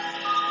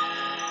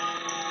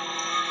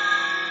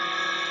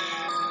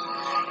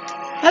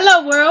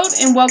Hello, world,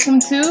 and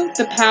welcome to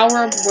The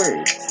Power of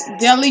Words,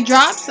 Daily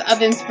Drops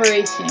of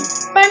Inspiration,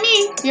 by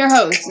me, your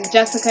host,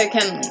 Jessica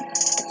Kenley.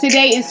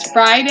 Today is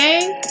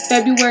Friday,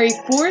 February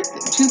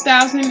 4th,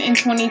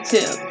 2022.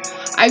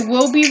 I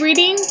will be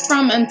reading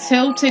from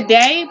Until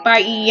Today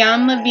by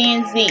Iyanla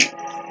Vanzant.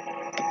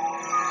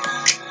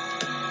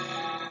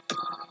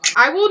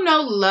 I will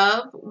know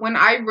love when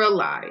I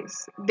realize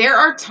there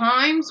are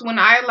times when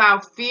I allow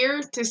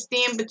fear to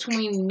stand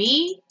between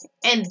me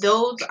and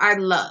those I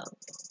love.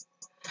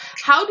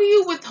 How do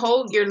you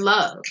withhold your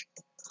love?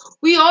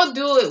 We all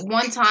do it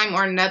one time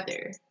or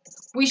another.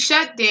 We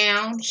shut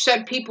down,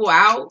 shut people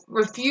out,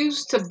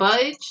 refuse to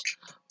budge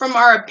from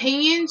our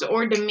opinions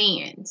or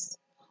demands.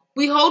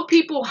 We hold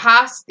people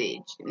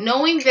hostage,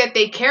 knowing that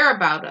they care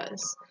about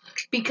us,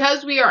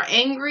 because we are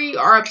angry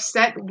or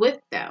upset with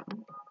them.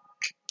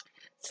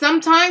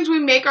 Sometimes we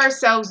make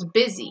ourselves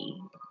busy,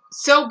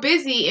 so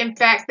busy, in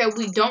fact, that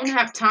we don't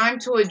have time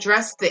to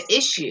address the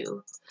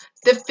issue,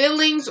 the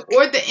feelings,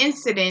 or the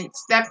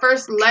incidents that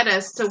first led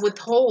us to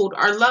withhold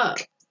our love.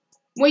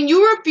 When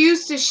you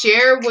refuse to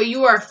share what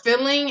you are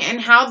feeling and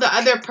how the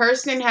other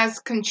person has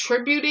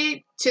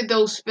contributed to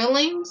those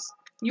feelings,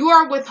 you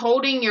are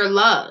withholding your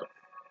love.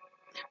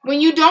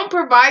 When you don't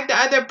provide the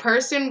other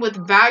person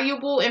with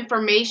valuable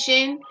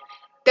information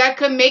that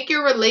could make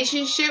your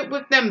relationship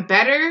with them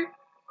better,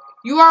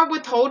 you are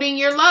withholding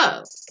your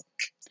love.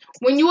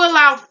 When you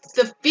allow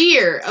the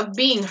fear of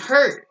being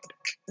hurt,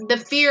 the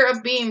fear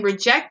of being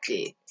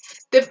rejected,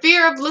 the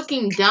fear of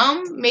looking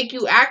dumb make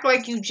you act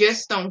like you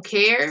just don't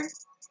care,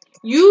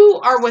 you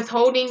are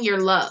withholding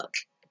your love.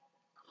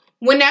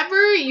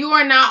 Whenever you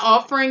are not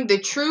offering the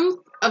truth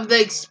of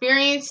the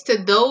experience to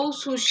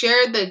those who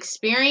share the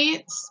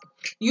experience,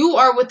 you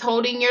are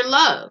withholding your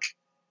love.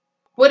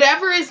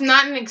 Whatever is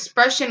not an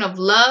expression of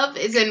love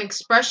is an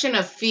expression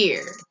of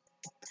fear.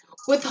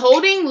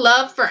 Withholding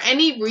love for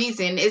any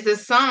reason is a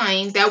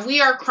sign that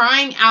we are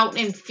crying out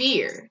in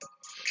fear.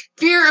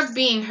 Fear of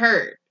being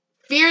hurt.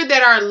 Fear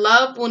that our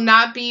love will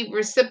not be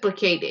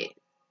reciprocated.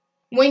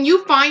 When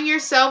you find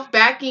yourself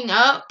backing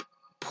up,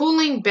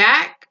 pulling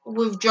back,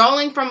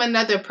 withdrawing from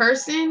another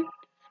person,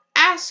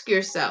 ask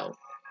yourself,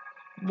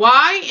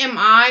 why am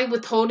I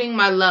withholding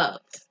my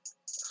love?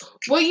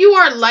 What you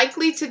are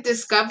likely to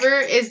discover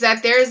is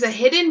that there is a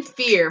hidden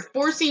fear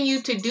forcing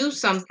you to do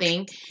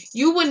something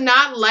you would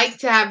not like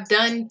to have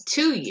done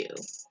to you.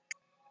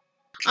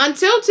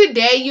 Until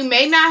today, you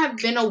may not have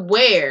been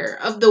aware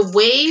of the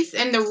ways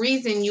and the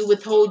reason you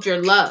withhold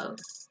your love.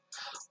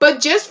 But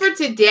just for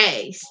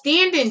today,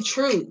 stand in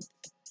truth.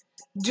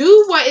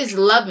 Do what is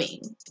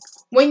loving.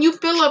 When you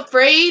feel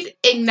afraid,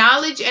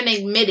 acknowledge and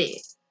admit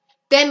it.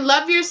 Then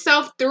love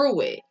yourself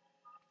through it.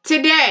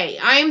 Today,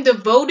 I am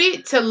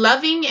devoted to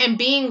loving and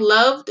being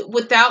loved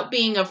without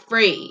being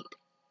afraid.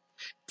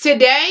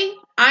 Today,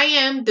 I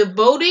am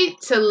devoted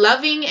to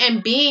loving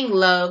and being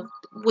loved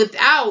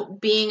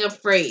without being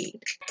afraid.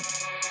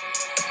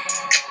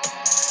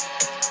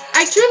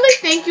 I truly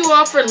thank you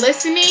all for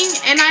listening,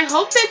 and I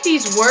hope that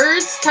these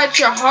words touch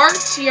your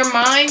hearts, your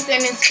minds,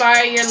 and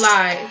inspire your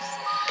lives.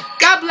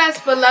 God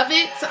bless,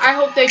 beloveds. I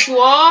hope that you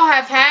all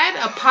have had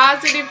a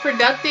positive,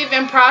 productive,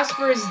 and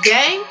prosperous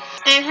day.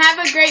 And have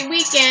a great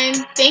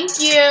weekend.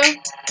 Thank you.